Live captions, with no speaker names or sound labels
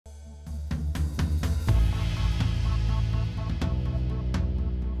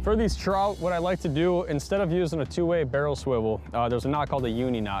For these trout, what I like to do, instead of using a two-way barrel swivel, there's a knot called a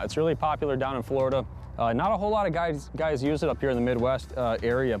Uni Knot. It's really popular down in Florida. Not a whole lot of guys use it up here in the Midwest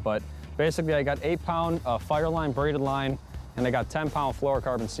area, but basically I got 8-pound Fireline braided line, and I got 10-pound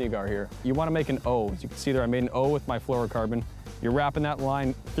fluorocarbon seaguar here. You want to make an O. As you can see there, I made an O with my fluorocarbon. You're wrapping that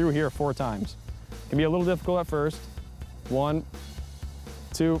line through here 4 times. It can be a little difficult at first. 1,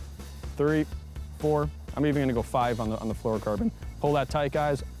 2, 3, 4. I'm even gonna go 5 on the fluorocarbon. Pull that tight,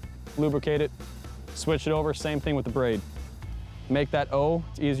 guys, lubricate it, switch it over, same thing with the braid. Make that O,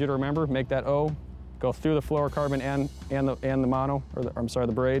 it's easier to remember, make that O, go through the fluorocarbon and the mono, or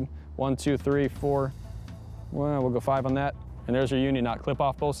the braid. 1, 2, 3, 4, well, we'll go 5 on that. And there's your Uni Knot. Clip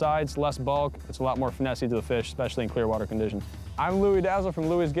off both sides, less bulk, it's a lot more finessey to the fish, especially in clear water conditions. I'm Louie Dazzo from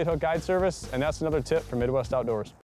Louie's Get Hooked Guide Service, and that's another tip for Midwest Outdoors.